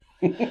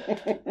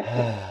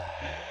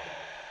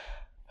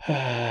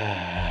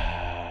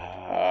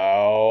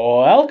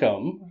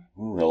Welcome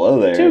Hello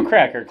there. to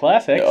Cracker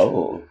Classics,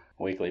 Oh.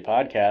 weekly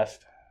podcast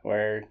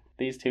where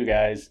these two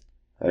guys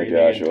Hi, breathing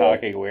and Joshua.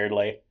 talking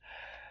weirdly.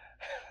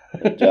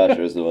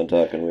 Joshua's the one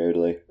talking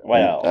weirdly.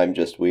 Well. I'm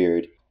just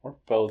weird. We're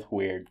both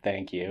weird,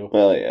 thank you.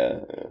 Well, yeah.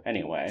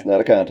 Anyway. It's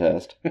not a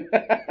contest.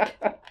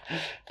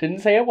 Didn't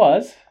say it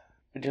was.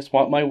 I just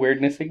want my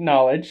weirdness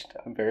acknowledged.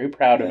 I'm very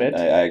proud of it.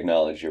 I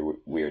acknowledge your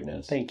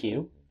weirdness. Thank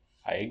you.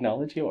 I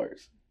acknowledge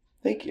yours.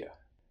 Thank you.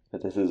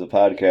 But this is a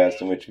podcast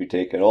in which we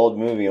take an old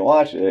movie and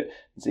watch it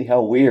and see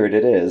how weird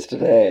it is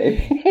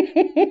today.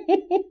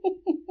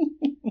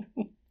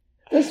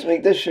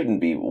 This shouldn't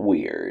be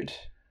weird.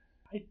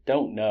 I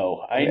don't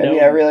know. I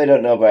really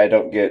don't know, but I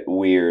don't get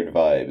weird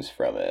vibes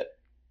from it.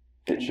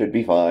 It should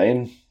be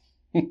fine.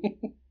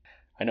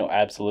 I know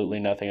absolutely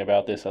nothing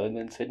about this other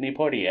than Sidney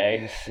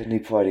Poitier. Sidney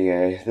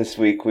Poitier. This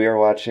week we are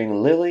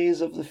watching Lilies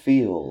of the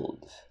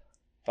Field.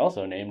 It's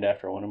also named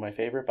after one of my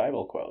favorite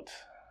Bible quotes.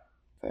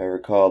 If I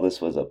recall,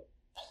 this was a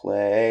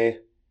play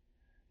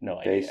No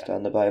idea. based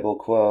on the Bible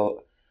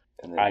quote,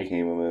 and then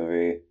became a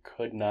movie.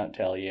 Could not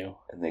tell you.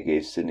 And they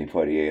gave Sidney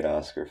Poitier an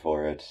Oscar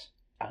for it.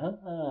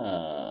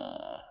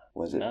 Ah.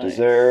 Was it nice.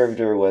 deserved,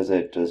 or was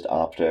it just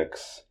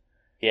optics?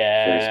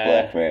 Yeah. First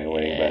black man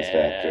winning Best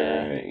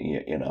Actor,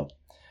 you know.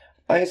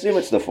 I assume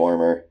it's the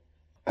former.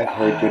 I've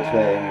heard good I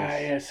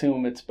things.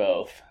 assume it's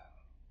both.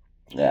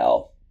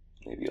 Well,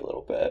 maybe a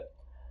little bit.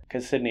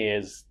 Because Sidney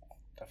is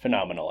a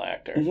phenomenal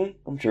actor. Mm-hmm.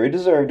 I'm sure he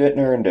deserved it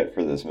and earned it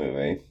for this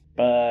movie.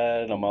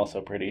 But I'm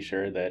also pretty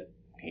sure that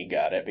he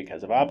got it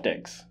because of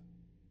optics.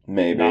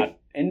 Maybe. Not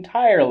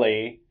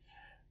entirely,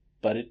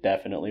 but it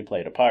definitely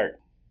played a part.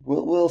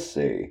 We'll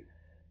see.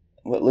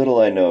 What little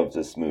I know of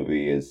this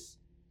movie is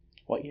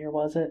What year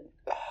was it?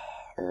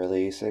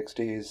 early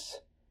 60s.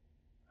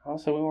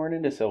 Also, we weren't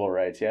into civil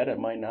rights yet. It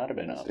might not have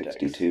been optics.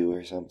 62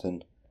 or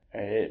something.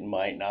 It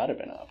might not have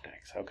been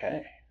optics.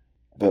 Okay.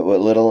 But what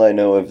little I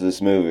know of this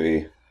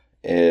movie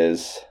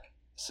is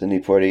Sidney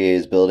Poitier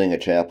is building a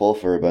chapel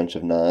for a bunch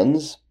of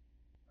nuns.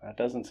 That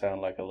doesn't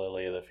sound like a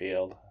lily of the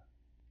field.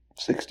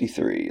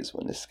 63 is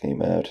when this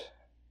came out.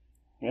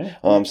 Yeah.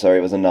 Oh, I'm sorry,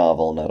 it was a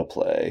novel, not a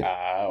play.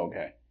 Ah,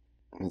 okay.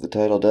 The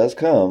title does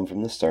come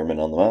from the Sermon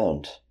on the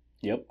Mount.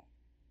 Yep.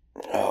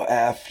 Oh,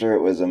 after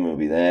it was a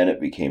movie, then it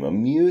became a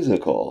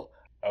musical.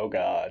 Oh,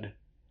 God.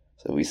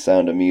 So we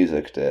sound a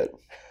music it.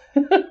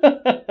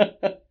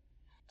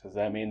 Does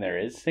that mean there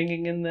is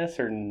singing in this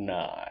or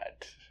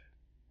not?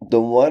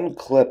 The one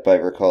clip I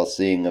recall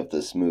seeing of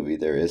this movie,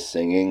 there is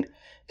singing.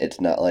 It's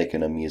not like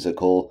in a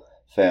musical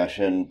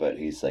fashion, but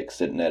he's like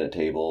sitting at a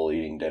table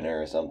eating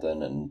dinner or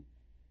something and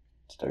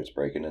starts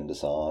breaking into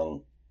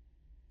song.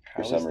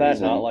 How some is that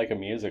reason. not like a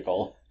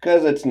musical?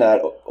 Because it's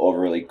not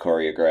overly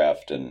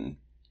choreographed and...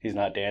 He's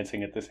not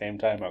dancing at the same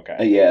time? Okay.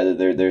 yeah,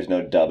 there's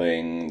no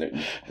dubbing.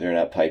 They're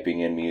not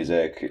piping in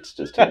music. It's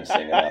just him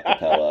singing a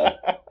cappella.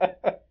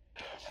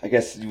 I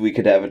guess we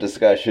could have a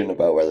discussion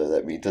about whether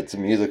that means it's a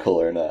musical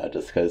or not,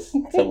 just because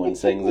someone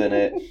sings in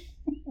it.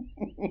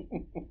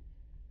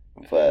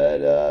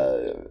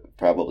 But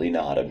probably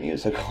not a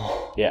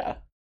musical. Yeah.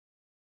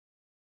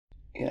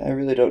 Yeah, I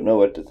really don't know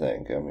what to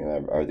think. I mean,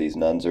 are these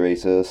nuns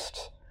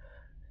racist?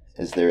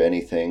 Is there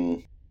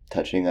anything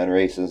touching on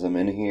racism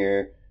in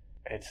here?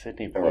 It's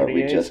Sidney Poitier, Or are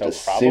we just so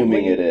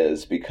assuming probably? it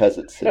is because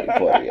it's Sidney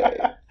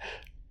Poitier?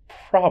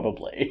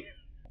 Probably.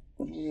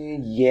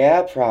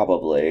 Yeah,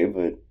 probably,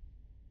 but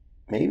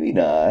maybe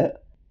not.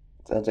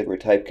 Sounds like we're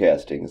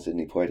typecasting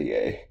Sidney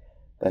Poitier.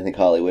 I think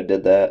Hollywood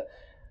did that.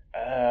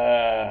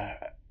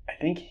 I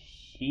think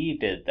he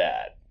did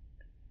that.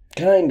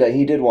 Kinda.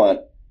 He did want...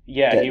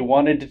 Yeah, he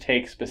wanted to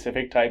take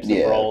specific types of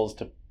Yeah. roles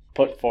to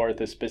put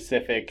forth a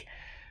specific,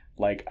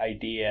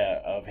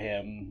 idea of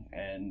him,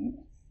 and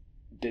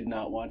did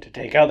not want to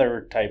take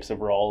other types of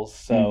roles,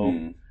 so...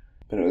 Mhm.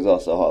 But it was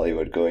also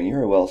Hollywood going,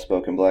 you're a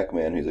well-spoken black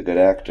man who's a good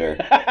actor.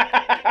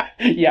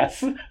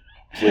 Yes.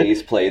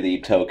 Please play the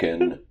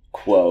token,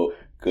 quote,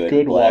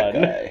 good black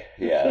one. guy.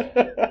 Yeah.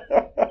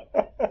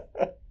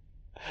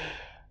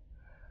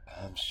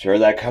 I'm sure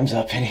that comes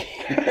up in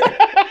here.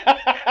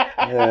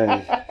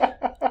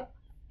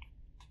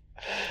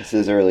 This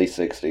is early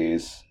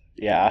 60s.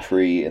 Yeah.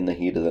 Pre In the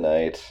Heat of the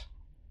Night.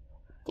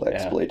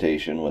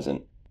 Blaxploitation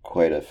wasn't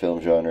quite a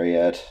film genre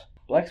yet.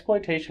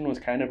 Blaxploitation was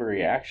kind of a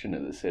reaction to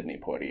the Sidney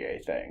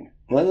Poitier thing,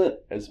 Was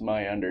it? is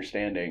my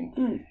understanding.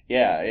 Hmm.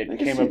 Yeah, I it can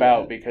came see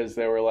about that. because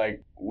they were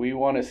like, we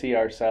want to see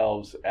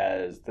ourselves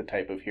as the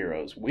type of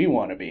heroes we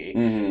want to be,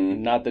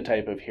 Mm-hmm. not the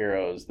type of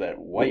heroes that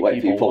white, White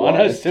people, people want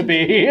want us us to to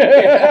be.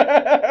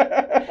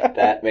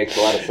 That makes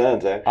a lot of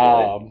sense,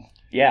 actually.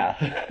 Yeah.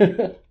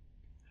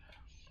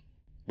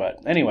 But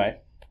anyway.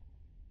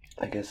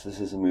 I guess this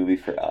is a movie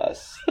for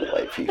us, the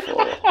white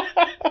people.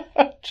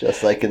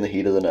 Just like In the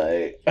Heat of the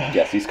Night.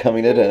 Guess he's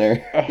coming to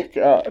dinner. Oh,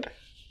 God.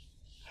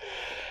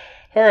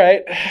 All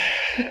right.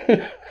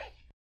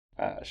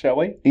 Shall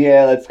we?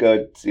 Yeah, let's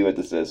go see what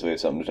this is so we have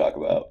something to talk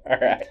about. All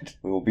right.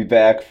 We will be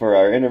back for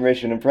our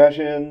intermission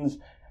impressions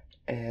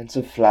and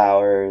some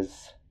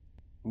flowers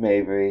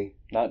Maybe.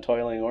 Not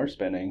toiling or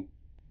spinning.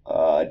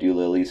 Do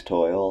lilies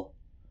toil?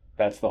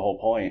 That's the whole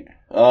point.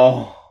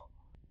 Oh,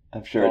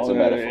 I'm sure it's a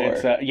metaphor.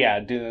 It's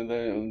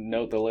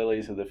note the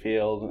lilies of the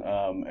field,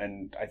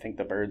 and I think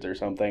the birds or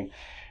something.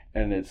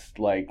 And it's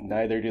like,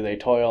 neither do they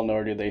toil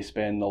nor do they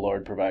spin. The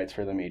Lord provides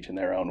for them each in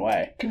their own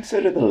way.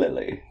 Consider the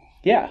lily.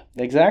 Yeah,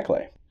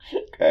 exactly.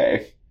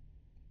 Okay.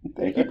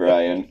 Thank you,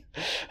 Brian.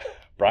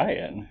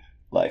 Brian.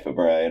 Life of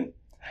Brian.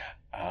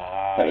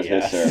 That was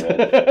yes. his sermon.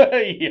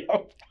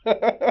 Yep.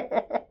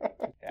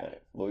 Yeah.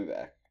 We'll be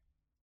back.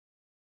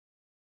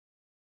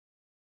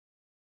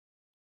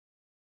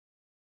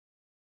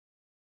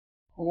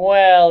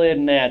 Well,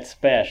 isn't that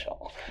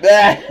special?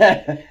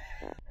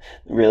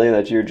 Really?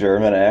 That's your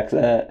German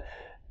accent?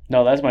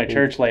 No, that's my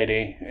church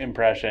lady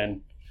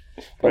impression.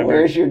 But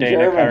where's your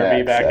Dana German Carvey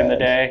accent? back in the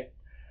day?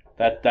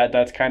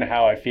 That's kind of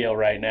how I feel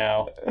right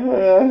now.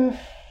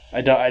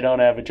 I don't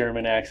have a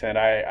German accent.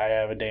 I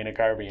have a Dana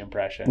Carvey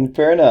impression.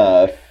 Fair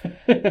enough.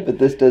 But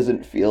this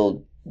doesn't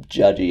feel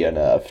judgy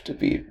enough to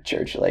be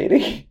church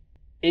lady.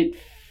 It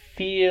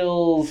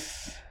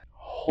feels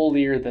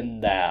holier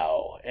than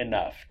thou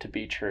enough to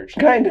be church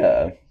lady.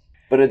 Kinda.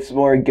 But it's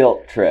more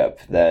guilt trip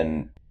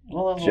than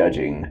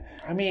judging.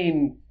 I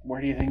mean,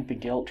 where do you think the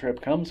guilt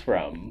trip comes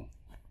from?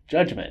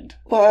 Judgment.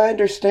 Well, I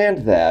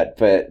understand that,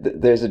 but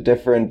there's a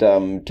different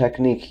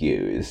technique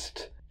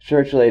used.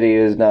 Church lady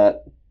is not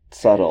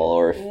subtle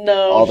or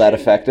all that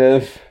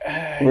effective.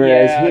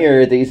 Whereas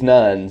here, these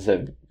nuns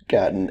have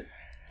gotten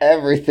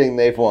everything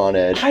they've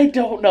wanted. I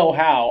don't know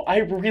how. I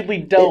really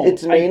don't.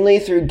 It's mainly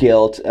through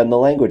guilt and the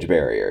language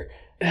barrier.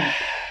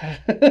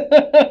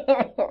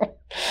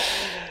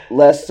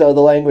 Less so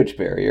the language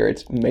barrier.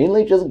 It's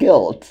mainly just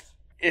guilt.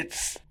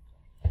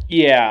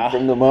 Yeah.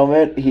 From the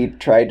moment he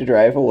tried to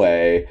drive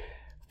away,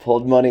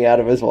 pulled money out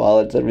of his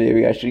wallet, said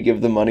maybe I should give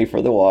the money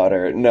for the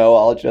water. No,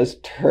 I'll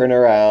just turn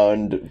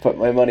around, put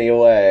my money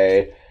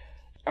away.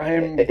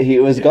 He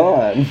was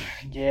gone.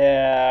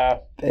 Yeah.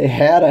 They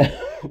had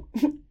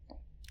him.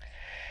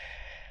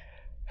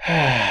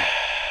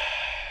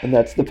 And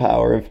that's the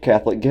power of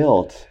Catholic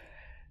guilt.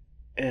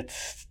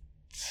 It's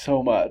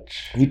so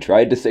much. You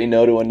tried to say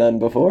no to a nun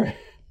before?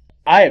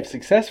 I have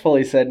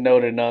successfully said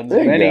no to nuns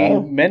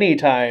many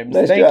times.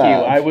 Nice Thank job. you.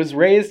 I was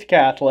raised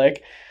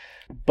Catholic,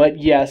 but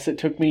yes, it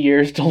took me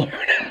years to learn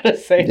how to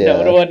say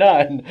no to a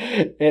nun.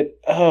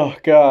 Oh,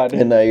 God.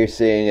 And now you're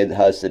seeing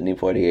how Sidney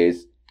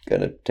Poitier's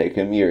going to take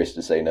him years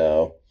to say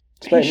no.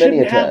 He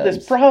shouldn't have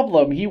this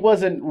problem. He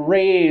wasn't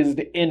raised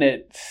in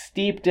it,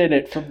 steeped in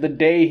it from the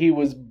day he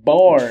was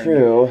born.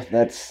 True.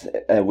 That's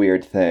a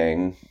weird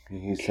thing.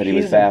 He said he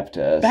was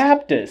Baptist.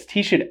 Baptist.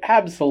 He should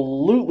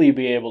absolutely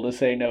be able to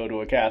say no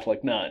to a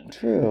Catholic nun.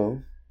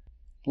 True.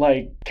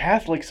 Like,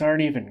 Catholics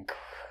aren't even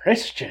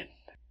Christian.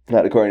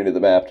 Not according to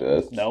the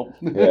Baptists. Nope.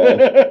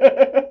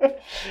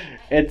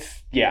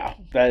 Yeah.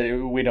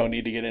 We don't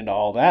need to get into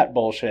all that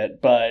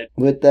bullshit, but...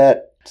 With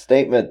that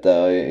statement,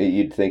 though,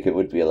 you'd think it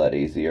would be a lot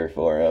easier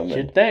for him.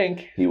 You'd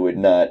think. He would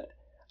not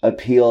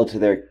appeal to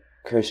their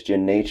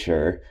Christian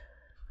nature,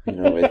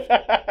 with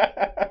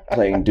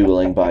playing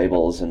dueling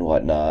Bibles and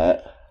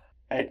whatnot.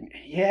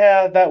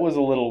 That was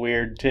a little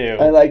weird, too.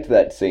 I liked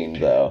that scene,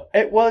 though.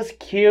 It was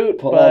cute,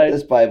 Pull out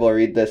this Bible,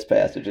 read this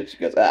passage, and she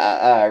goes,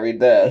 read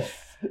this.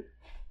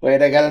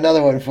 Wait, I got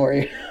another one for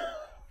you.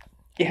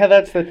 Yeah,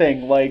 that's the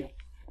thing. Like,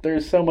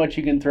 there's so much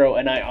you can throw,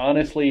 and I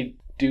honestly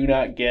do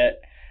not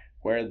get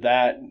where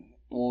that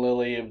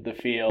lily of the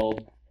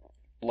field,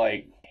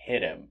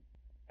 hit him.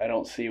 I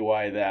don't see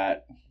why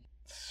that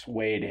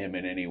swayed him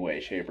in any way,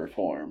 shape, or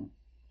form.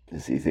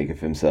 Does he think of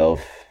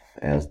himself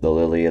as the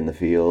lily in the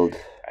field?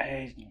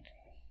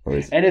 Or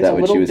is and it's that a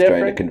what little she was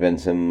different. trying to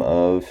convince him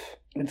of?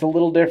 It's a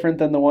little different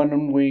than the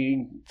one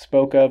we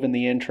spoke of in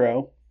the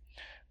intro.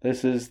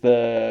 This is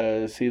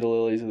see the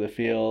lilies of the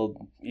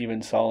field.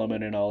 Even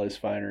Solomon in all his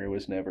finery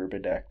was never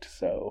bedecked.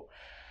 So,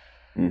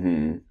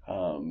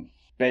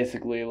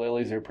 basically,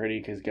 lilies are pretty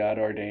because God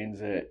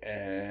ordains it.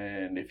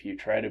 And if you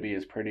try to be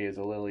as pretty as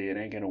a lily, it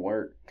ain't going to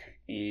work,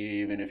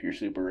 even if you're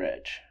super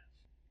rich.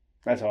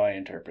 That's how I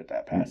interpret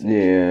that passage.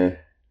 Yeah.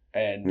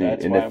 And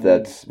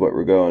that's what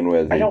we're going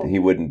with, he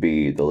wouldn't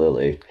be the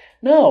lily.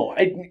 No,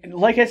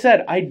 like I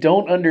said, I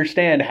don't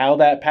understand how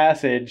that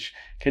passage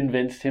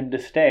convinced him to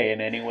stay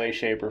in any way,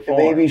 shape, or form.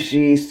 Maybe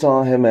she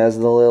saw him as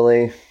the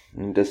lily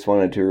and just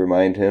wanted to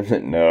remind him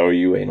that no,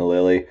 you ain't a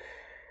lily.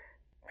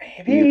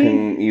 Maybe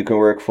you can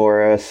work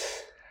for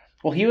us.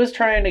 Well, he was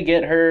trying to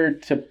get her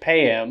to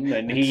pay him,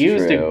 and he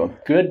used a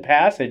good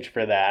passage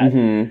for that.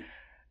 Mm-hmm.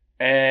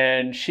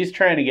 And she's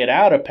trying to get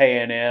out of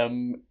paying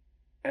him.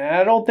 And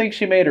I don't think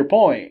she made her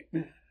point.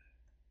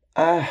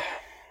 I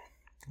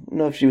don't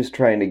know if she was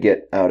trying to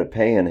get out of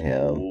paying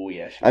him. Oh,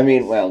 yeah.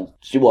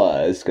 She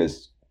was,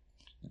 because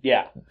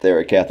they're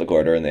a Catholic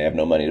order and they have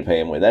no money to pay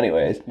him with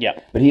anyways. Yeah.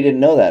 But he didn't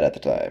know that at the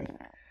time.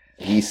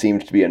 He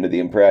seemed to be under the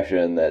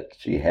impression that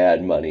she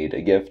had money to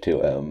give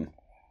to him,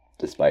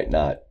 despite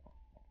not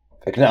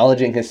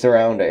acknowledging his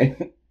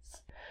surroundings.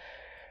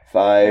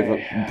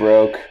 5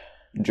 broke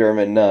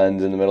German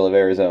nuns in the middle of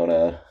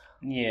Arizona.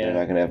 Yeah. They're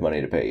not going to have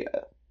money to pay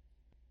yet.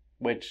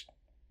 which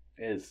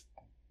is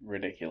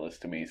ridiculous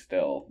to me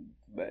still,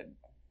 that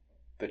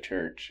the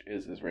church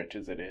is as rich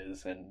as it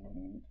is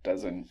and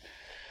doesn't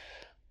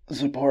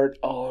support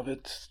all of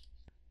its...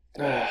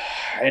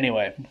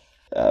 Anyway.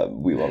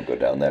 We won't go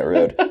down that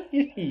road.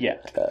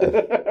 Yet.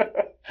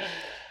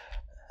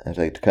 I'd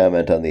like to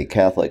comment on the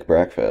Catholic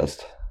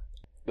breakfast.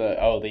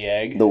 The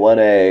egg? The one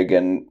egg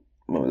and,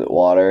 what was it,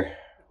 water?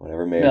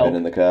 Whatever may have been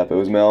in the cup. It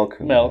was milk.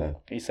 Milk. Yeah.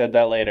 He said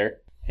that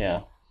later.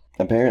 Yeah.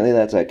 Apparently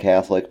that's a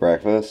Catholic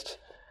breakfast.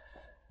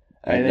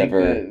 I think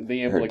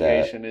the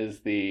implication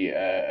is the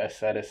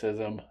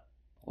asceticism.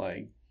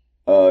 Like...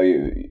 Oh,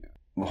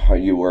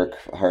 you work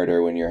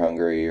harder when you're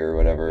hungry or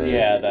whatever.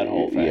 Yeah, that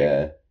whole thing.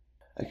 Yeah.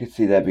 I could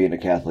see that being a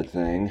Catholic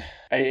thing.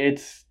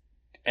 It's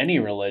any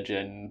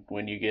religion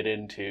when you get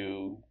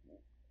into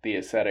the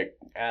ascetic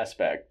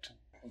aspect.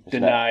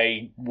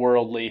 Deny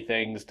worldly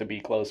things to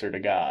be closer to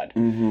God.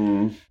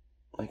 Mm-hmm.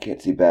 I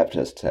can't see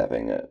Baptists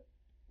having it.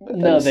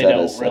 No, they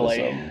don't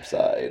really.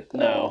 Side.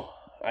 No,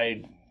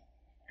 I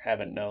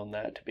haven't known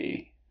that to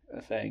be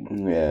a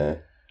thing. Yeah.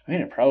 I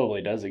mean, it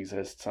probably does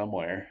exist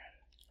somewhere.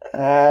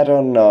 I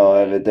don't know.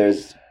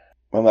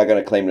 I'm not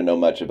going to claim to know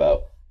much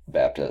about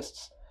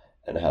Baptists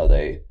and how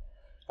they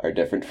are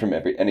different from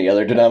any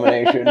other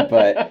denomination,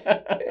 but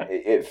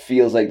it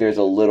feels like there's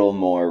a little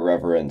more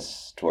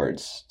reverence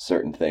towards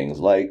certain things,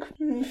 like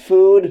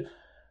food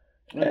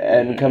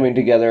and coming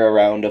together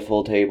around a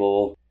full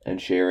table and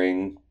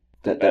sharing.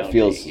 That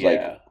feels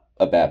like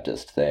a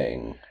Baptist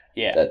thing.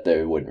 Yeah. That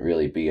there wouldn't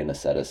really be an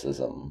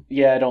asceticism.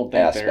 Yeah, I don't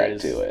think aspect there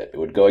is. To it. It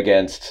would go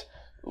against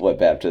what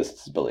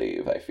Baptists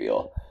believe, I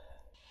feel.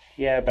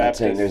 Yeah,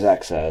 Baptists. Not saying there's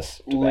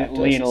excess.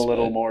 Lean a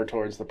little more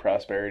towards the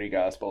prosperity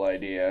gospel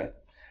idea.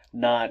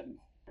 Not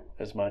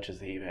as much as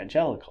the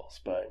evangelicals,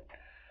 but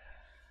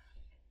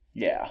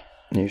yeah.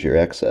 Here's your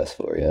excess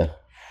for you.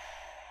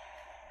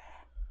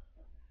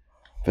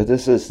 But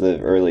this is the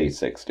early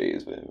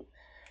 60s. I'm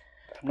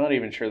not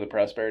even sure the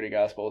prosperity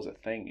gospel is a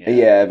thing yet.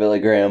 Yeah, Billy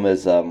Graham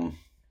is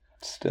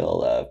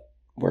still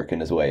working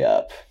his way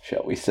up,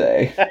 shall we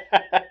say.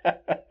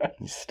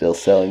 He's still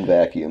selling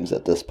vacuums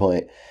at this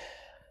point.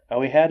 Oh,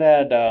 we had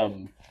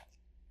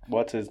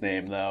what's his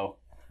name, though?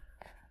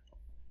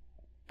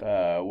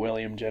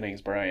 William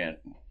Jennings Bryant.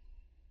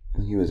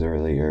 He was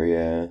earlier,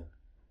 yeah.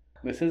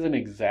 This isn't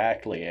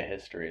exactly a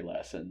history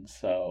lesson,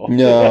 so...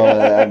 No,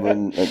 I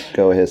wouldn't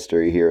go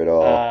history here at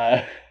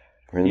all.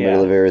 We're in the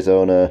middle of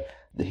Arizona.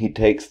 He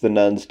takes the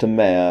nuns to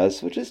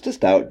Mass, which is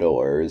just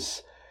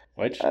outdoors.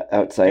 Which?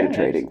 Outside a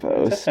trading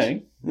post. It's a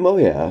thing. Oh,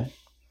 yeah.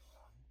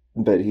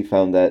 But he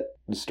found that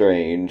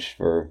strange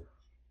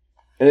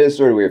it is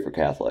sort of weird for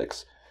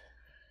Catholics.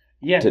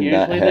 Yeah, to usually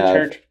not the have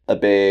church... a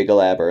big,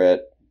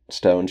 elaborate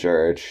stone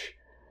church.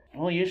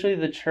 Well, usually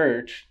the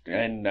church,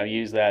 and I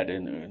use that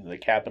in the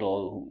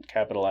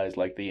capitalized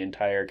like the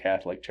entire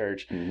Catholic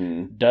Church,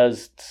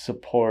 does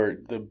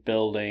support the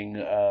building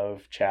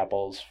of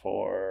chapels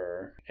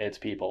for its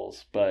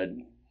peoples. But,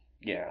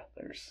 yeah,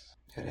 there's...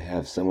 Gotta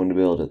have someone to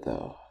build it,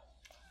 though.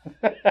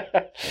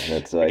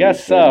 That's why I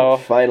guess so.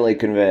 Finally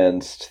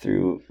convinced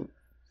through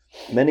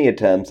many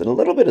attempts and a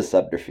little bit of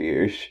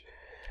subterfuge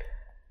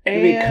to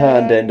be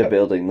conned into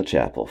building the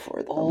chapel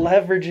for them.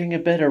 Leveraging a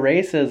bit of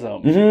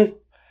racism. Mm-hmm.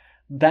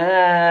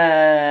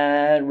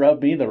 That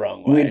rubbed me the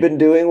wrong way. We'd been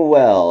doing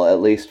well,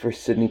 at least for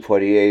Sidney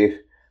Poitier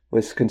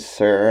was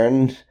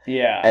concerned.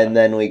 Yeah. And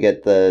then we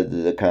get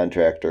the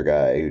contractor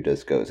guy who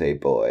just goes, hey,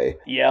 boy.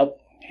 Yep.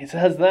 He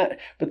says that.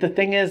 But the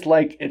thing is,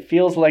 like, it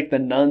feels like the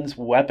nuns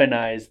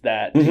weaponized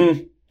that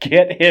to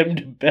get him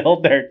to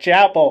build their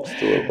chapel.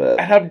 Just a little bit.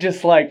 And I'm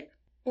just like,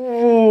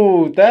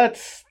 ooh,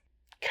 that's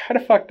kind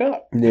of fucked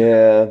up.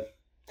 Yeah.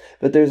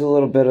 But there's a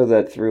little bit of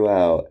that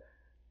throughout.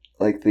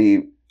 Like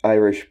the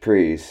Irish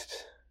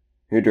priest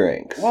who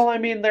drinks. Well, I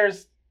mean,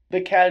 there's the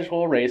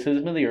casual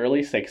racism of the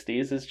early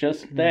 60s is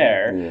just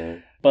there. Yeah.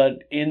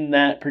 But in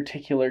that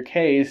particular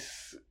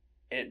case,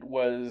 it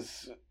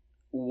was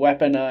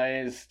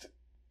weaponized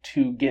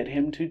to get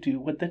him to do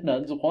what the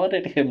nuns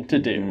wanted him to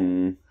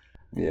do.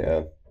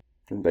 Yeah.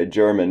 And by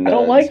German nuns I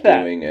don't like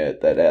that. Doing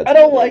it, that adds I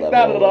don't like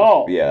that at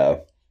all. Yeah.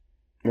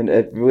 And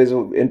it was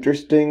an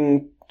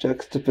interesting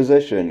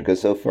juxtaposition,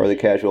 because so far the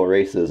casual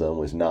racism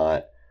was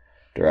not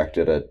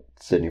directed at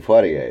Sidney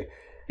Poitier.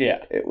 Yeah.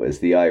 It was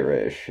the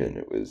Irish, and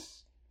it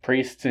was...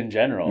 priests in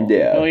general.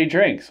 Yeah. No, he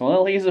drinks.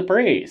 Well, he's a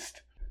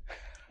priest.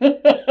 And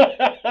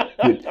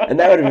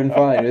that would have been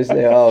fine. Just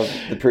say, oh,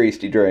 the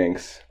priest, he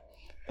drinks.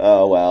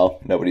 Oh,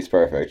 well, nobody's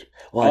perfect.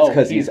 Well, it's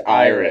because he's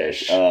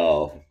Irish.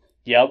 Oh.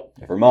 Yep.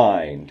 Never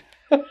mind.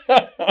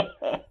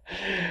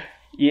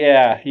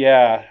 Yeah.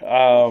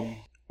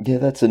 Yeah,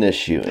 that's an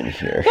issue in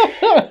here.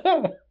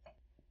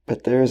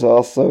 But there's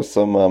also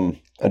some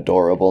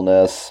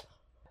adorableness.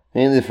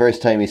 Maybe the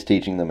first time he's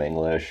teaching them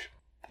English.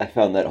 I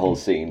found that whole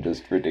scene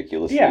just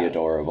ridiculously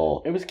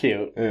adorable. It was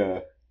cute. Yeah.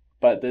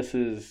 But this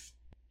is...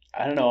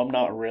 I don't know, I'm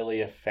not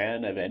really a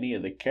fan of any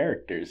of the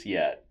characters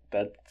yet.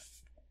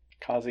 That's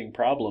causing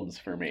problems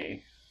for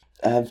me.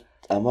 I'm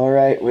all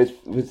right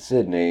with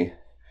Sydney.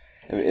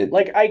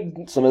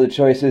 Some of the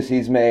choices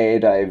he's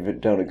made I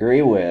don't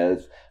agree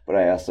with, but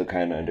I also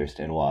kind of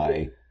understand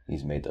why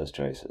he's made those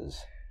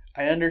choices.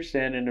 I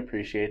understand and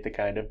appreciate the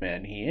kind of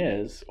man he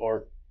is,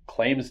 or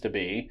claims to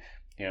be.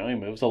 He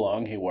moves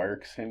along, he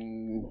works,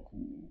 and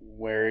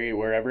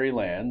wherever he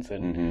lands,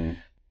 and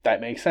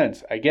that makes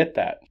sense. I get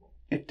that.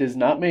 It does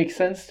not make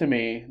sense to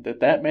me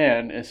that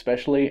man,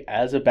 especially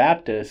as a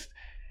Baptist,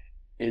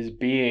 is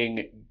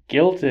being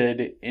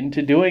guilted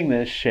into doing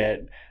this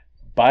shit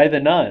by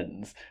the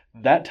nuns.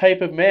 That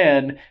type of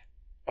man,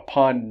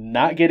 upon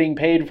not getting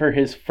paid for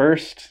his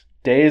first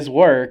day's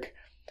work,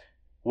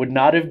 would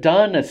not have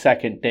done a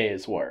second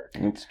day's work.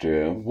 That's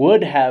true.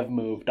 Would have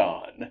moved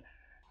on.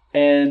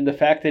 And the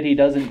fact that he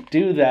doesn't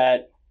do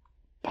that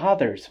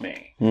bothers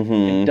me.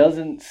 It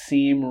doesn't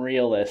seem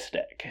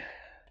realistic.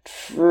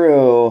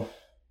 True.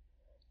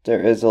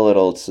 There is a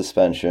little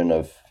suspension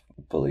of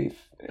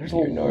belief. There's a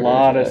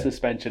lot of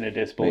suspension of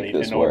disbelief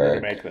in order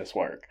to make this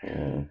work.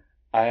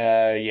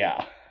 Yeah.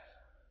 Yeah.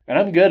 And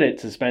I'm good at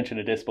suspension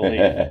of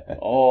disbelief.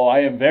 Oh,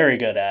 I am very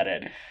good at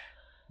it.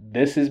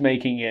 This is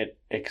making it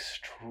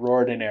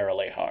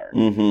extraordinarily hard.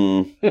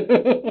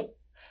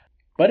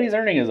 But he's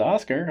earning his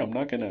Oscar. I'm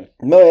not going to...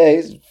 No, yeah,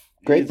 he's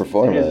great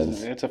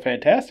performance. It's a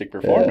fantastic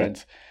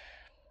performance.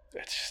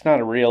 Yeah. It's just not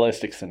a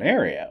realistic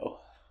scenario.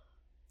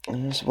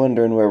 I'm just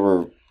wondering where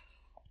we're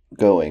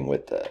going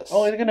with this.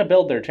 Oh, he's going to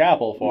build their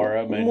chapel for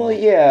him. And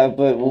yeah,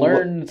 but...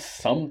 learn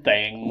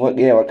something.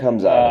 What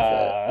comes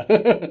out of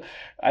it?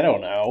 I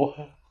don't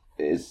know.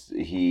 Is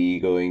he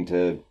going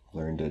to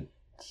learn to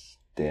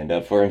stand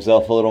up for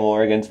himself a little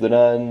more against the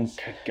nuns?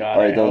 Good God,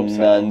 Are the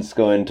nuns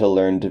going to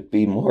learn to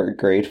be more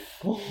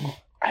grateful?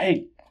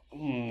 I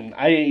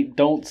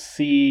don't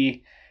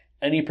see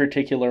any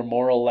particular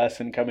moral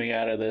lesson coming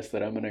out of this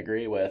that I'm going to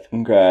agree with.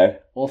 Okay.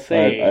 We'll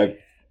see. I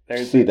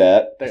see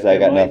that, because I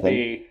got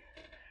nothing.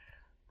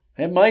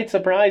 It might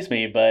surprise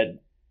me,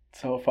 but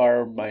so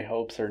far my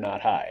hopes are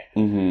not high.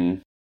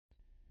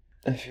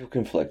 I feel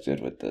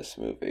conflicted with this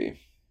movie.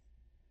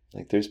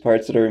 Like, there's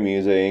parts that are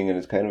amusing and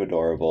it's kind of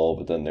adorable,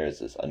 but then there's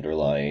this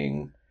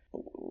underlying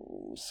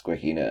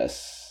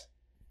squickiness.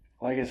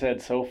 Like I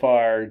said, so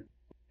far,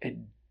 it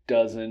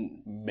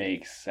doesn't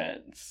make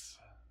sense.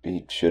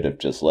 He should have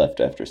just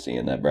left after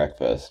seeing that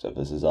breakfast of,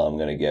 this is all I'm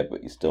going to get,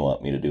 but you still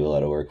want me to do a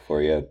lot of work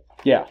for you.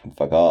 Yeah.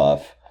 Fuck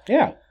off.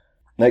 Yeah.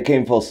 That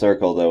came full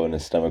circle, though, when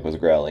his stomach was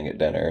growling at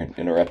dinner,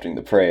 interrupting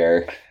the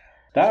prayer.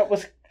 That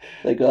was...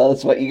 Like, well,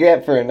 that's what you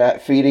get for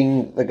not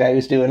feeding the guy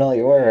who's doing all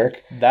your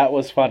work. That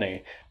was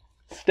funny.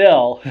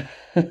 Still,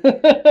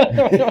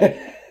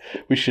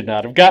 we should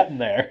not have gotten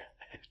there.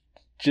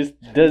 Just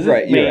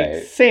doesn't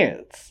make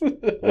sense.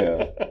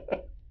 Yeah.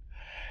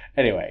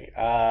 Anyway,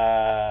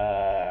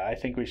 I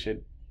think we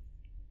should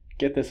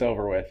get this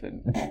over with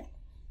and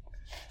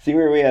see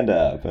where we end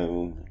up.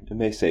 It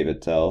may save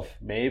itself.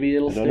 Maybe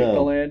it'll stick the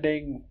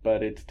landing,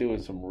 but it's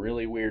doing some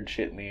really weird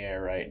shit in the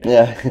air right now.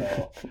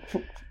 Yeah.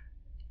 So.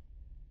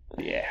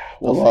 Yeah.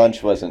 The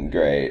launch wasn't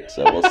great,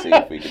 so we'll see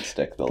if we can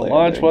stick the landing. The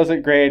launch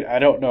wasn't great. I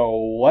don't know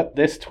what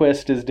this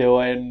twist is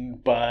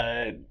doing,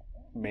 but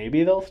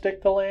maybe they'll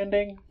stick the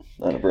landing.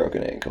 On a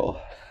broken ankle.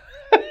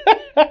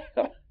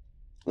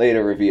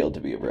 Later revealed to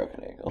be a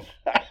broken ankle.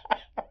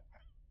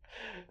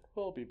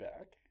 We'll be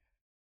back.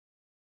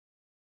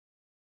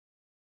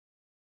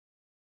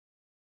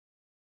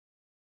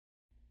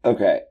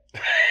 Okay.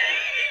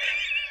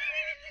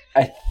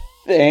 I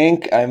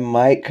think I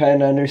might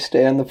kind of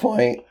understand the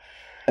point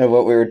of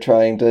what we were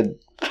trying to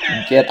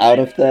get out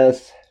of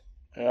this.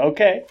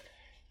 Okay.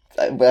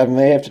 I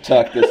may have to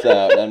talk this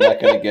out. I don't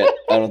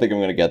think I'm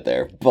going to get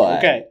there. But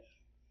okay.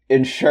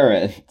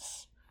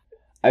 Insurance.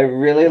 I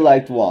really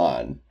liked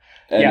Juan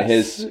and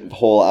his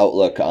whole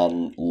outlook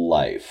on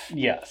life.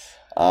 Yes.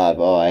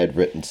 I had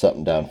written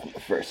something down from the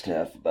first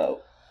half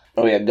about,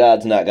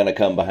 God's not going to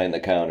come behind the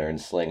counter and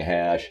sling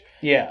hash.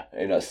 Yeah.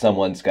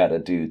 Someone's got to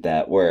do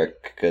that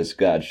work because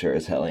God sure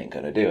as hell ain't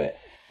going to do it.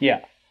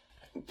 Yeah.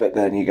 But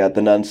then you got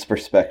the nun's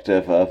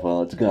perspective of,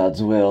 it's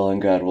God's will and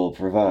God will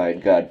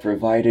provide. God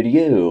provided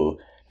you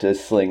to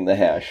sling the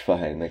hash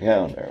behind the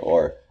counter.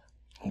 Or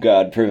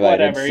God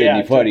provided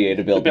Sidney Poitier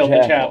to build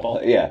the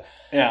chapel. Yeah.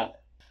 Yeah.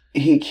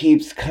 He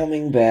keeps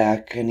coming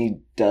back and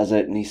he does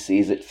it and he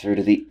sees it through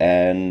to the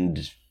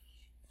end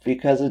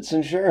because it's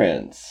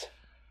insurance.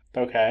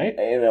 Okay.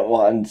 And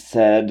Juan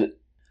said,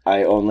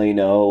 I only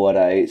know what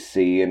I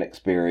see and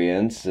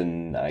experience,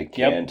 and I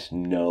can't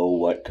know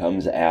what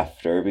comes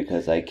after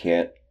because I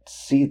can't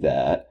see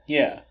that.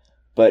 Yeah.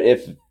 But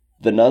if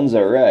the nuns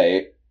are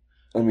right,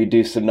 let me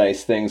do some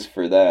nice things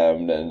for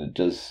them, and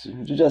just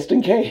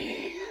in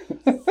case.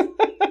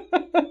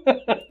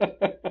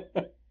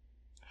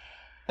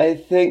 I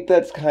think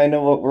that's kind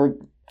of what we're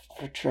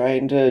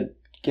trying to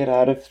get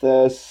out of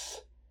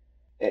this,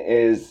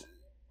 is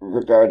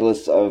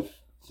regardless of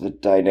the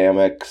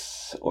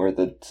dynamics or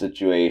the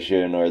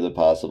situation or the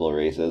possible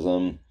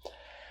racism,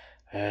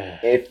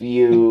 if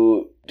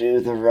you do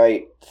the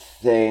right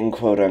thing,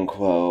 quote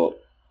unquote,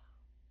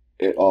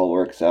 it all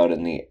works out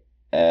in the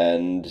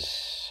end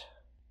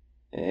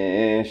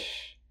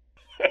ish.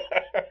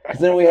 Because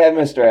then we have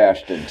Mr.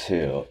 Ashton,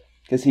 too.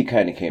 Because he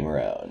kind of came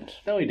around.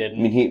 No, he I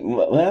didn't. mean,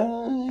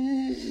 well,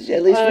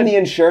 at least from the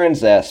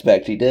insurance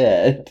aspect, he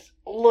did.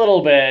 A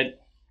little bit.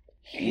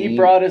 He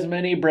brought as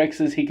many bricks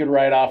as he could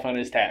write off on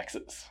his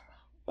taxes.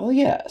 Oh,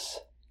 yes.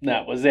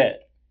 That was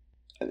it.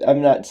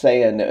 I'm not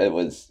saying it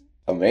was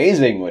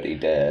amazing what he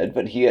did,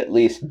 but he at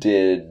least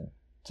did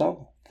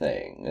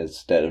something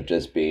instead of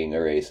just being a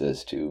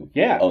racist who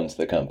owns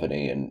the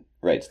company and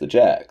writes the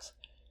checks.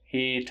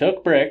 He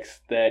took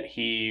bricks that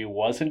he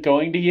wasn't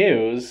going to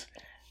use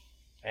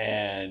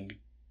and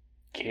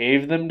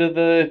gave them to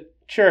the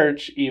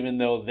church, even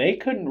though they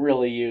couldn't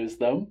really use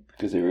them.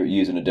 Because they were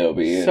using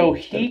Adobe. So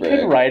he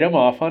could write them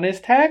off on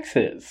his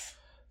taxes.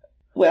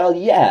 Well,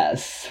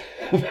 yes.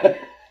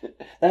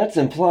 That's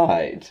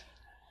implied.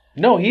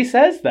 No, he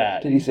says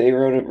that. Did he say he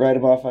write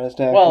them off on his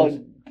taxes? Well,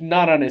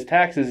 not on his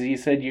taxes. He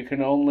said you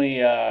can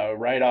only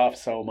write off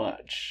so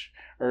much.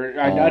 Or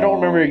I don't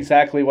remember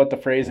exactly what the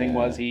phrasing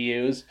was he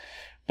used,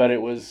 but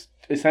it was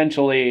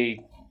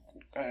essentially,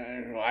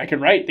 I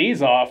can write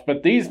these off,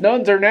 but these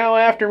nuns are now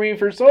after me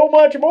for so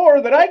much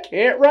more that I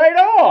can't write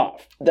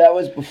off. That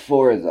was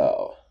before,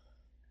 though.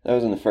 That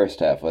was in the first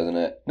half, wasn't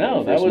it?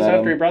 No, that was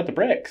after he brought the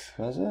bricks.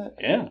 Was it?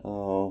 Yeah.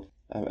 Oh,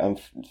 I'm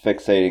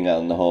fixating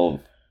on the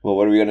whole, well,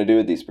 what are we going to do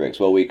with these bricks?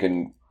 Well, we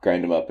can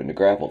grind them up into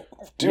gravel.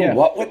 Do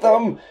what with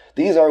them?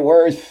 These are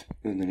worth...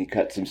 And then he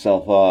cuts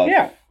himself off.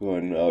 Yeah.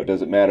 Going, oh, it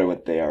doesn't matter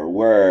what they are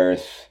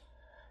worth.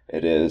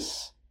 It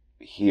is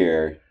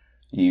here.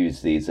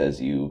 Use these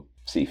as you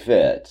see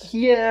fit.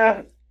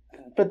 Yeah.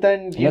 But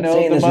then,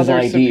 the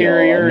mother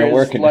superior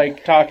is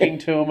like talking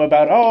to him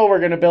about, oh, we're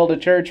going to build a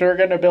church, we're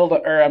going to build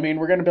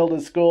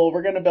a school,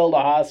 we're going to build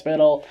a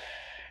hospital,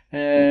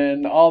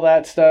 and all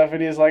that stuff.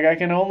 And he's like, I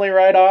can only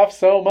write off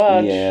so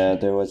much. Yeah,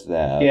 there was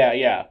that.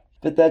 Yeah.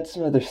 But that's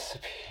Mother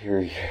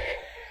Superior.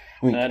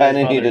 We kind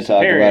of need to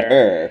talk about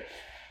her.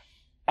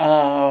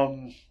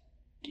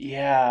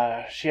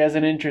 Yeah, she has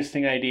an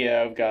interesting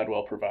idea of God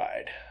will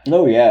provide.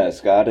 Oh, yes,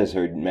 God is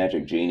her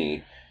magic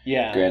genie.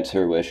 Yeah. Grants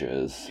her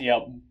wishes.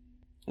 Yep.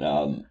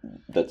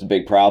 That's a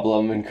big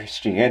problem in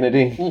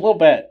Christianity. A little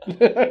bit.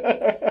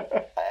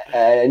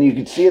 And you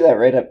can see that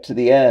right up to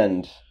the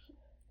end.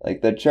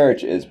 Like, the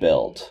church is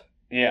built.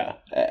 Yeah.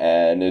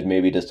 And there's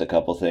maybe just a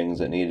couple things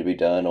that need to be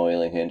done,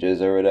 oiling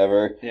hinges or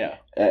whatever. Yeah.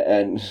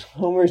 And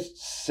Homer's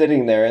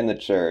sitting there in the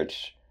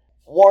church,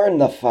 worn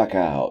the fuck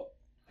out.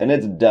 And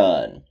it's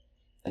done.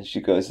 And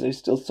she goes, there's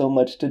still so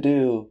much to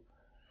do.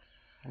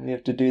 We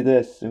have to do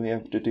this, and we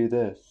have to do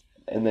this.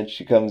 And then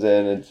she comes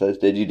in and says,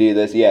 did you do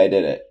this? Yeah, I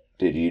did it.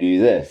 Did you do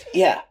this?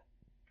 Yeah.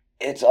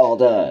 It's all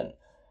done.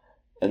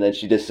 And then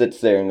she just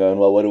sits there and going,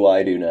 well, what do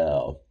I do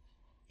now?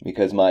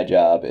 Because my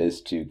job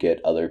is to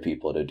get other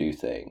people to do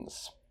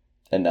things.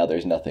 And now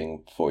there's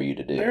nothing for you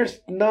to do. There's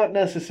not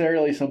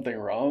necessarily something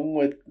wrong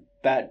with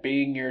that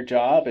being your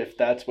job if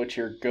that's what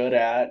you're good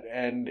at,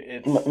 and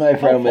it's my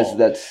problem is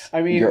that's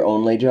your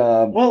only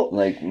job. Well,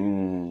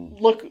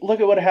 look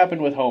at what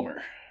happened with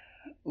Homer.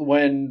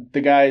 When the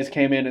guys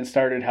came in and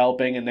started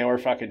helping and they were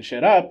fucking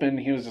shit up, and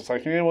he was just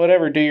like,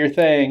 whatever, do your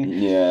thing.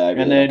 Yeah, I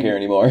really don't care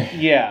anymore.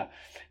 Yeah.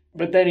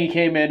 But then he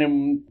came in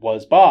and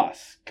was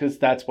boss, because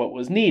that's what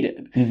was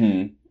needed.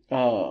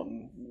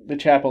 Mm-hmm. The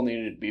chapel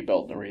needed to be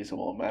built in a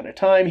reasonable amount of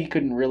time. He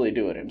couldn't really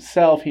do it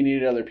himself. He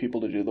needed other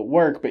people to do the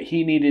work, but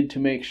he needed to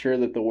make sure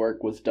that the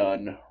work was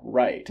done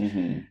right.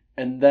 Mm-hmm.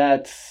 And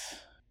that's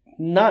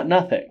not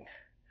nothing.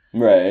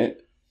 Right.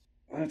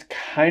 That's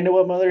kind of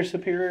what Mother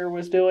Superior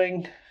was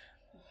doing.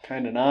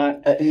 Kind of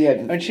not. Yeah.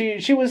 And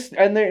she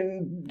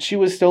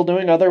was still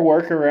doing other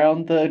work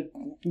around the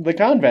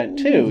convent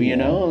too,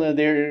 Yeah.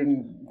 They're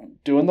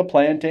doing the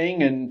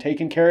planting and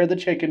taking care of the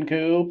chicken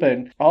coop,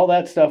 and all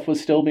that stuff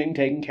was still being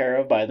taken care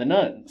of by the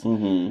nuns.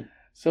 Mm-hmm.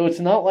 So it's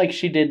not like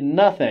she did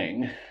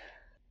nothing.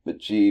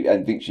 But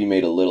I think she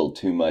made a little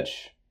too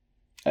much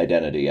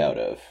identity out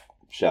of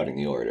shouting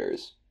the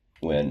orders,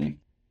 when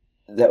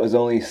that was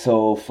only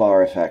so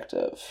far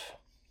effective.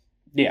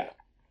 Yeah.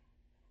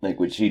 Like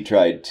when she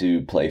tried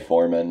to play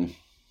foreman,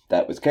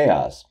 that was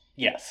chaos.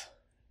 Yes.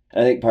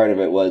 I think part of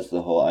it was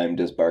the whole I'm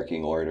just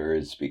barking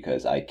orders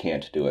because I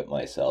can't do it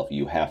myself.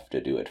 You have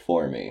to do it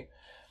for me.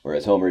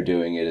 Whereas Homer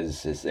doing it is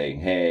saying,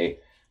 hey,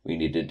 we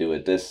need to do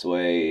it this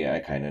way. I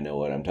kind of know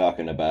what I'm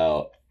talking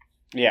about.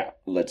 Yeah.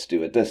 Let's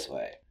do it this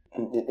way.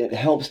 It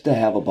helps to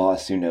have a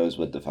boss who knows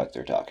what the fuck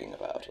they're talking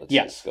about. Let's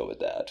just go with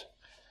that.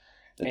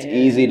 It's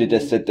easy to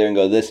just sit there and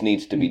go, this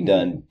needs to be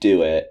done,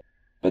 do it.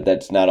 But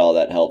that's not all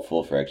that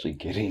helpful for actually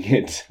getting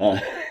it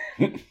done.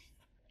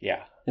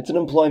 Yeah. It's an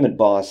employment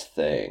boss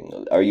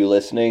thing. Are you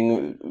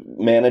listening,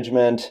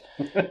 management?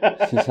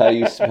 This is how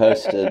you're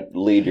supposed to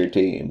lead your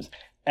teams.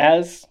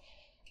 As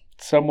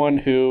someone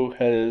who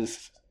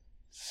has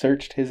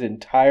searched his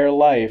entire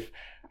life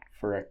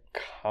for a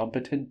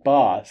competent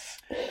boss,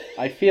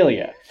 I feel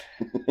you.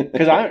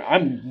 Because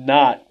I'm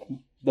not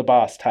the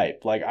boss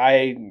type. Like,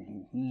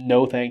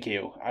 no thank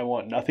you. I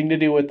want nothing to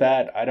do with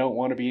that. I don't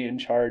want to be in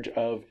charge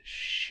of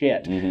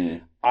shit.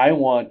 Mm-hmm. I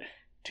want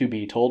to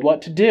be told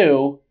what to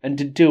do and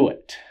to do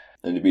it.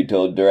 And to be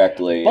told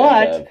directly.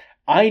 But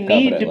I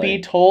need to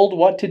be told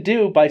what to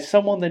do by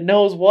someone that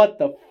knows what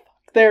the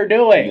fuck they're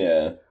doing.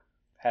 Yeah.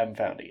 Haven't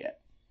found it yet.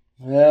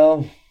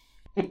 Well,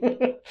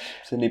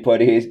 Sidney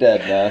Poitier's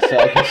dead now, so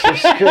I guess you're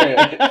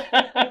screwed.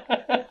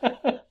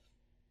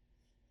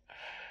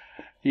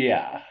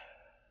 Yeah.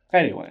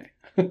 Anyway.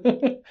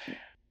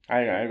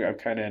 I've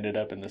kind of ended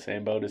up in the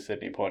same boat as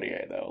Sidney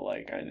Poitier, though.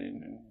 Like,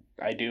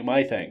 I do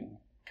my thing.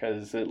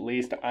 Because at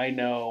least I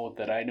know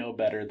that I know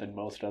better than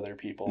most other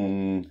people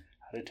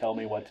how to tell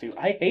me what to do.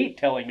 I hate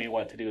telling me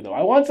what to do, though.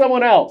 I want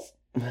someone else.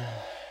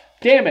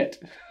 Damn it.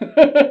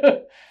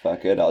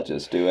 Fuck it, I'll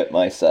just do it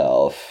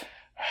myself.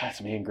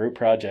 That's me in group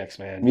projects,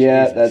 man.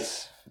 Yeah, Jesus.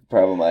 that's a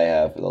problem I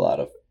have with a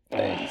lot of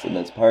things. And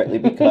that's partly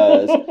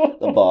because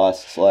the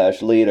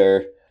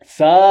boss/leader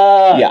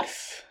sucks.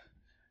 Yes.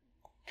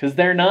 Because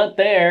they're not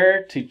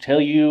there to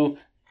tell you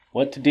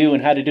what to do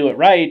and how to do it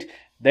right.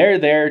 They're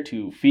there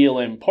to feel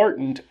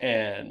important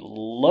and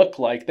look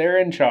like they're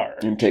in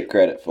charge. And take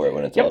credit for it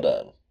when it's all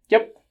done.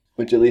 Yep.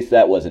 Which at least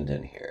that wasn't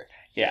in here.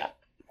 Yeah.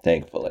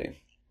 Thankfully.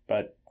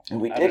 But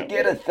and we did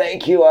get a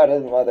thank you out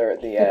of the mother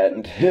at the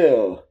end,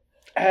 too.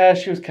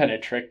 She was kind of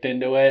tricked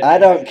into it. I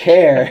don't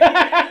care.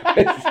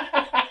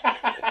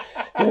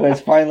 It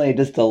was finally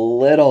just a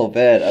little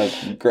bit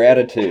of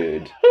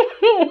gratitude.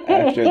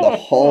 After the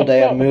whole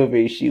damn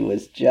movie, she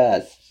was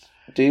just,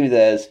 do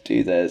this,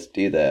 do this,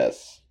 do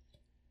this.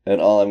 And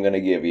all I'm going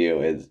to give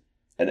you is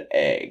an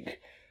egg.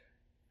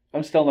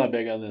 I'm still not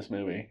big on this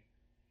movie.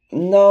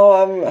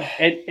 No,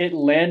 It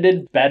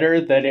landed better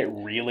than it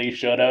really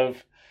should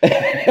have.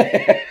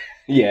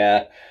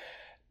 Yeah.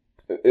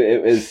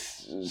 It was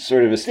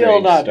sort of a strange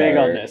Still not start. big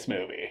on this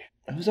movie.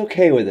 I was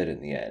okay with it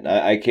in the end.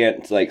 I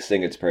can't,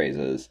 sing its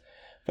praises.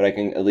 But I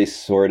can at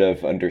least sort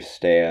of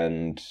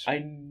understand I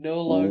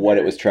no longer what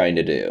it was trying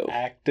to do.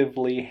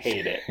 Actively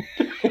hate it.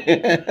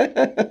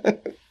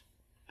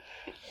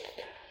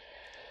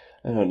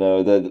 I don't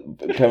know,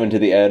 coming to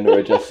the end where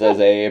it just says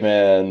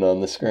amen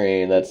on the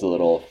screen, that's a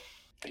little...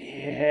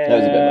 Yeah. That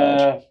was a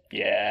bit much.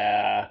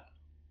 Yeah.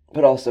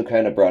 But also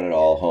kind of brought it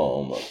all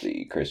home of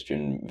the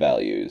Christian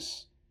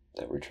values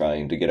that we're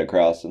trying to get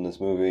across in this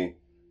movie.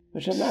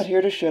 Which I'm not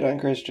here to shit on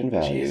Christian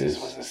values. Jesus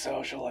was a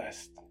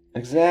socialist.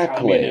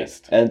 Exactly.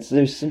 Communist. And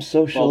there's some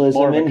socialism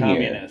more of a in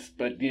communist,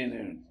 here. But,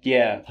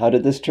 yeah. How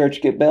did this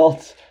church get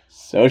built?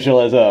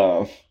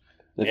 Socialism.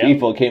 The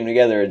people came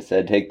together and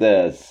said, take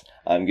this.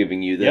 I'm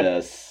giving you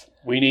this.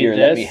 We need Here, this,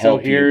 let me so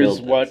help you here's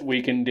build what this.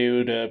 we can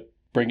do to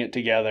bring it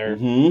together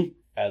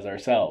as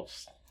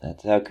ourselves.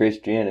 That's how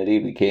Christianity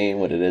became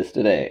what it is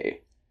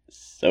today.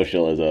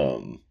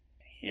 Socialism.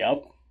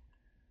 Yep.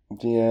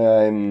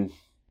 Yeah,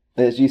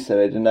 as you said,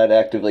 I did not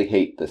actively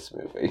hate this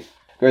movie.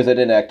 Of course, I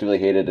didn't actively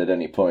hate it at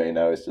any point.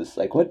 I was just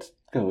like, what's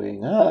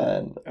going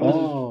on?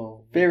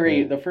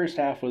 The first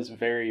half was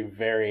very,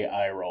 very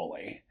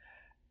eye-rolly.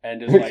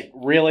 And just like,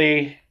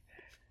 really?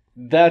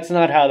 That's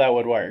not how that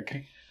would work.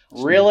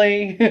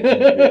 Really?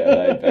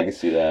 Yeah, I can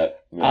see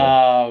that.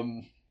 Yeah.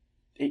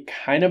 It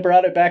kind of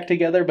brought it back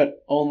together,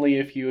 but only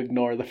if you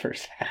ignore the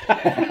first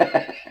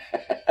half.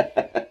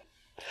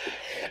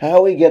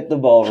 How we get the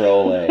ball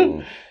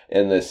rolling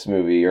in this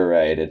movie, you're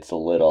right, it's a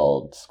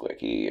little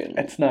squicky. And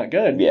it's not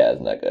good. Yeah,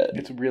 it's not good.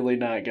 It's really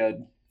not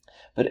good.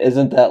 But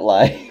isn't that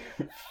life?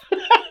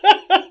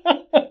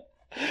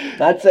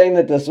 Not saying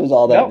that this was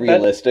all that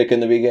realistic in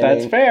the beginning.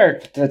 That's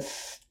fair.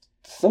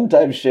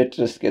 Sometimes shit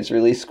just gets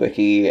really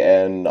squicky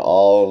and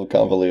all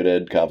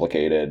convoluted,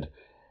 complicated.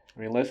 I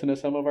mean, listen to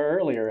some of our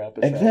earlier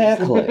episodes.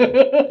 Exactly.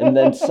 And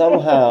then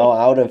somehow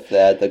out of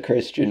that, the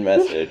Christian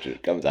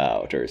message comes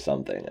out or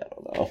something. I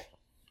don't know.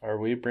 Are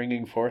we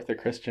bringing forth the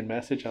Christian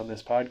message on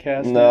this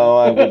podcast? No,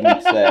 I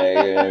wouldn't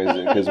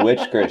say. Because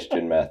which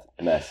Christian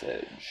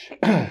message?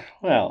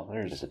 Well,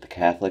 there's... Is it the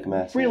Catholic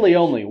message? Really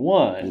only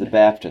one. Or the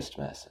Baptist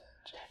message?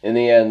 In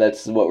the end,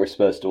 that's what we're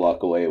supposed to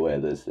walk away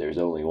with, is there's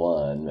only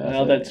one message.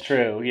 No, that's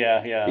true.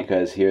 Yeah.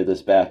 Because here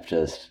this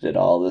Baptist did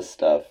all this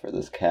stuff for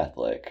this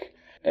Catholic.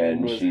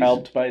 And was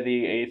helped by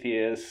the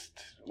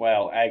atheist,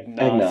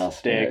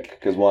 agnostic.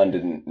 Because one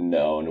didn't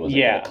know and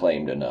wasn't going to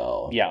claim to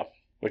know. Yeah,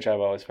 which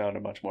I've always found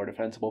a much more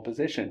defensible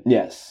position.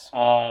 Yes. So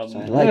I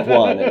like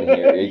one in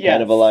here. It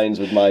kind of aligns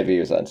with my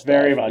views on stuff.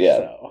 Very much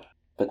so.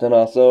 But then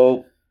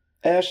also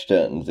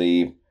Ashton,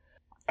 the...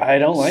 I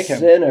don't like him.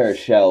 Sinner,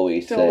 shall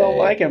we Still say. don't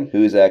like him.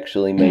 Who's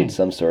actually made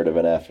some sort of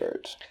an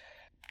effort.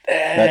 Not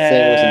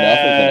saying it was enough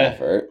of an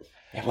effort.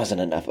 It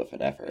wasn't enough of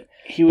an effort.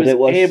 He was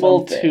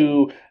able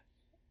to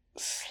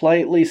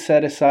slightly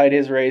set aside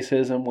his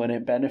racism when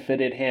it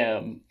benefited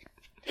him.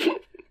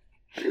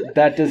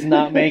 That does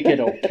not make it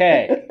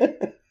okay.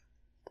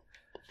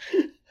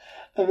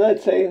 I'm not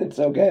saying it's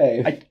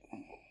okay.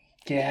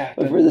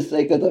 But for the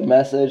sake of the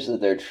message that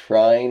they're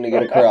trying to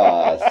get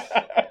across,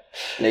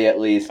 they at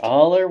least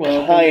all are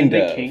welcome in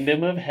the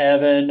kingdom of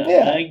heaven.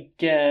 Yeah. I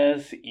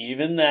guess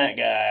even that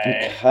guy.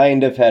 It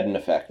kind of had an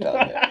effect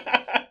on him.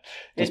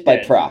 Just by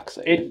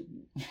proxy.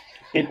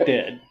 It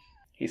did.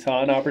 He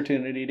saw an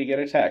opportunity to get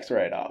a tax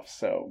write-off,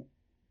 so...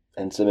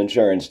 And some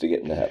insurance to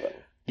get into heaven.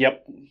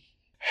 Yep.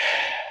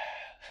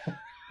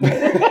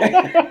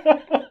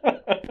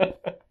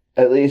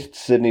 At least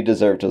Sidney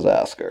deserved his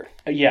Oscar.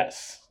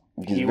 Yes.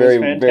 He's He very,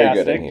 was very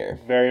fantastic. good in here.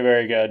 Very,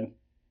 very good.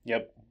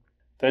 Yep.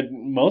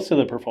 Most of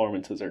the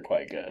performances are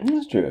quite good.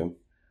 That's true.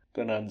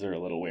 The nuns are a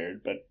little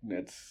weird, but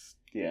it's,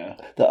 yeah.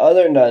 The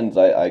other nuns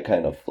I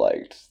kind of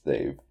liked.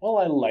 Well,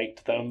 I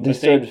liked them, They but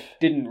sort they of-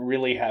 didn't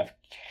really have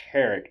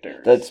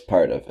characters. That's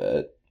part of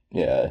it.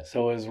 Yeah.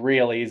 So it was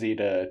real easy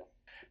to...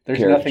 There's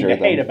Caricature nothing to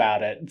hate them.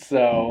 about it,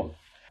 so...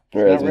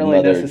 Whereas It's not with really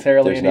Mother,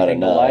 necessarily there's not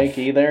anything to enough. like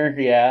either,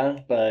 yeah,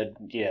 but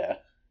yeah.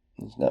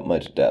 There's not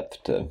much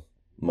depth to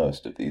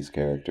most of these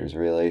characters,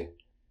 really.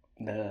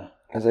 No.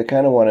 Because I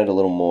kind of wanted a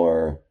little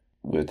more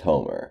with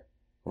Homer.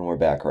 A little more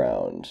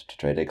background to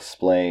try to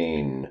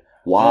explain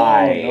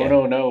why.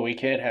 No, we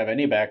can't have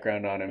any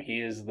background on him. He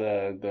is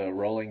the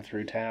rolling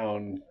through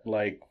town,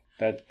 like,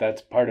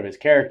 that's part of his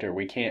character.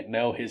 We can't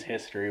know his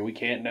history. We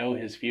can't know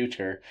his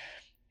future.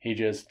 He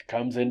just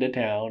comes into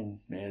town,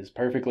 is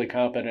perfectly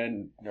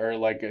competent, or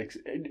like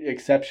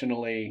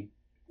exceptionally,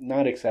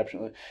 not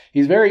exceptionally.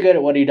 He's very good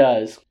at what he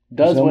does.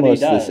 Does There's what he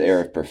almost does. this air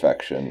of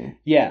perfection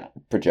Yeah,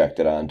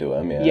 projected onto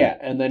him. yeah,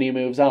 and then he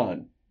moves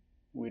on.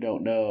 We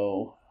don't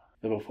know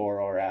the before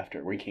or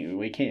after. We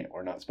can't.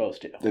 We're not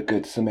supposed to. The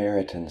Good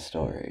Samaritan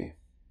story.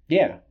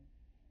 Yeah,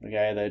 the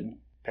guy that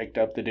picked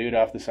up the dude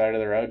off the side of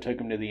the road, took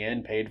him to the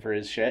inn, paid for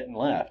his shit, and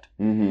left.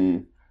 Mm-hmm.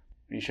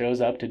 He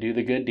shows up to do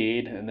the good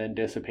deed and then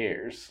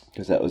disappears.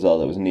 Because that was all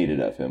that was needed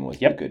of him,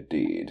 was Yep. the good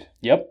deed.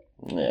 Yep.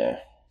 Yeah.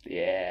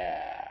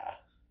 Yeah.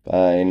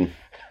 Fine.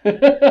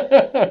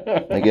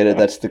 I get it,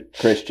 that's the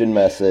Christian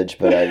message,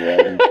 but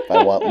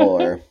I want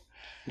more.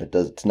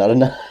 It's not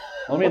enough.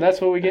 I mean,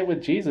 that's what we get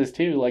with Jesus,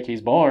 too. Like,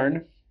 he's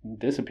born,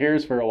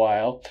 disappears for a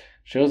while,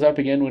 shows up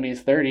again when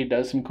he's 30,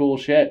 does some cool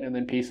shit, and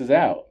then pieces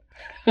out.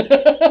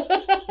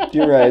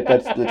 You're right,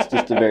 that's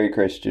just a very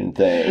Christian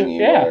thing.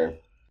 You Yeah. are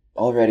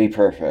already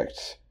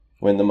perfect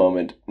when the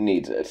moment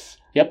needs it.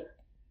 Yep.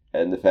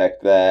 And the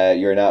fact that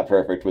you're not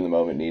perfect when the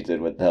moment needs it,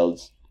 what the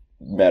hell's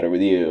the matter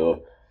with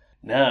you?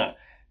 Nah,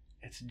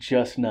 it's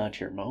just not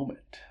your moment.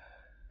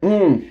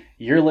 Mm.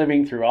 You're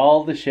living through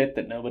all the shit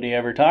that nobody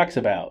ever talks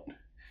about.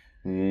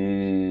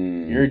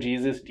 Mm. You're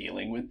Jesus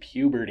dealing with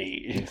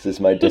puberty. This is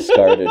my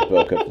discarded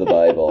book of the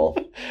Bible.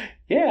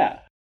 Yeah.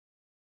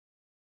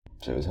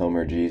 So is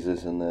Homer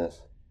Jesus in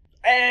this?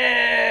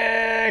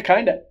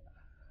 Kinda.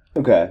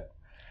 Okay.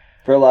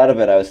 For a lot of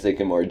it, I was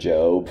thinking more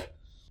Job.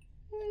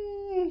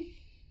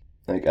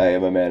 Like, I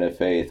am a man of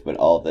faith, but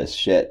all this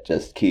shit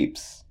just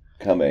keeps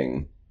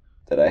coming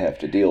that I have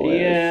to deal with.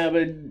 Yeah,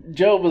 but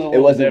Job was a little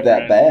It wasn't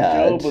that different.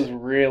 bad. Job was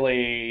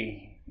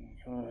really...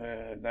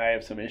 I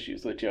have some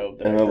issues with Job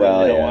that I Oh, really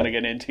well, don't yeah. want to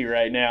get into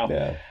right now.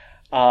 Yeah.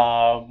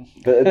 Um,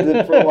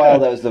 But for a while,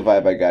 that was the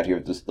vibe I got here,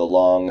 of just the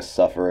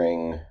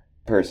long-suffering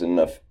person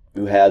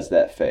who has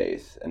that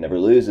faith and never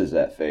loses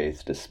that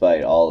faith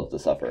despite all of the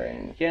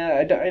suffering. yeah,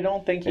 I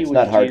don't think he It's was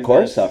not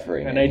hardcore Jesus,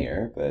 suffering and in I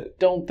here, but...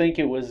 don't think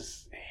it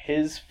was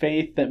his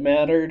faith that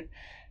mattered.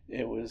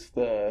 It was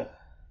the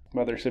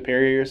Mother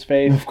Superior's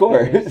faith. Of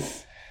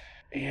course.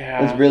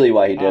 Yeah. That's really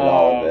why he did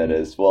all of it, Um,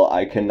 is, well,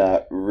 I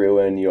cannot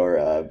ruin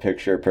your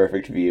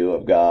picture-perfect view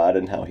of God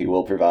and how he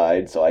will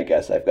provide, so I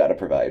guess I've got to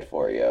provide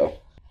for you.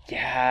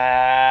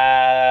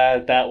 Yeah,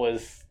 that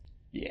was...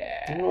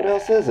 Yeah. And what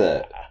else is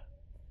it?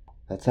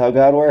 That's how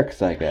God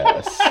works, I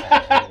guess.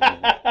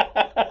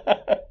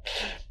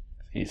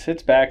 He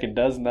sits back and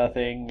does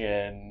nothing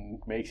and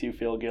makes you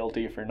feel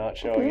guilty for not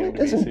showing He him to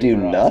doesn't be do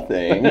super awesome.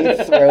 nothing.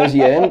 He throws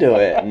you into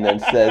it and then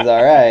says,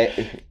 all right,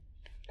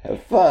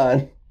 have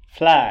fun.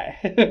 Fly.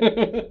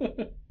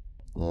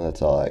 Well,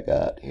 that's all I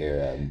got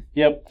here.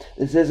 Yep.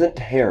 This isn't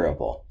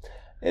terrible.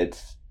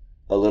 It's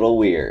a little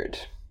weird.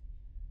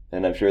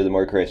 And I'm sure the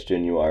more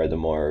Christian you are, the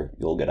more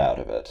you'll get out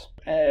of it.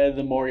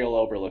 The more you'll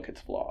overlook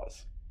its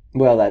flaws.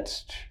 Well,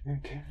 that's true,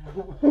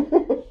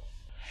 too.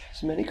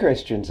 There's many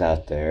Christians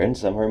out there, and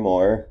some are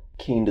more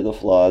keen to the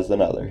flaws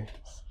than others.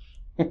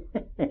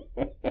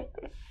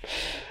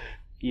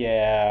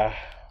 Yeah.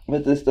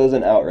 But this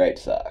doesn't outright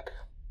suck.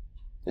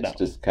 It's No.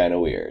 just kind of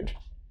weird.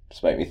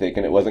 Despite me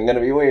thinking it wasn't going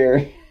to be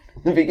weird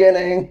in the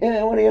beginning.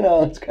 Yeah, what do you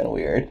know? It's kind of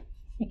weird.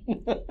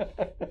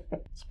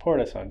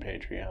 Support us on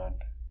Patreon.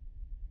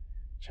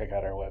 Check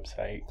out our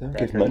website. Don't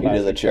give money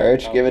to the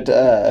church. Give it to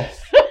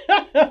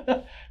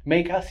us.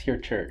 Make us your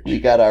church. We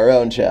got our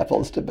own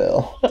chapels to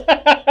build.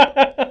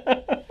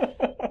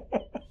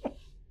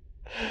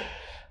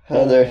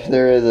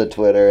 There is a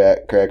Twitter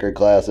at Cracker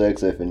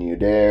Classics if and you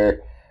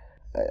dare.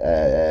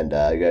 And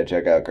you gotta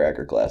check out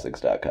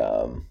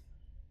crackerclassics.com.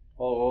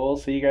 Well, we'll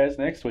see you guys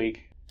next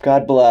week.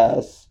 God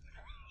bless.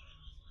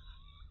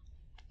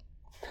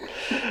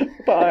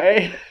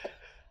 Bye.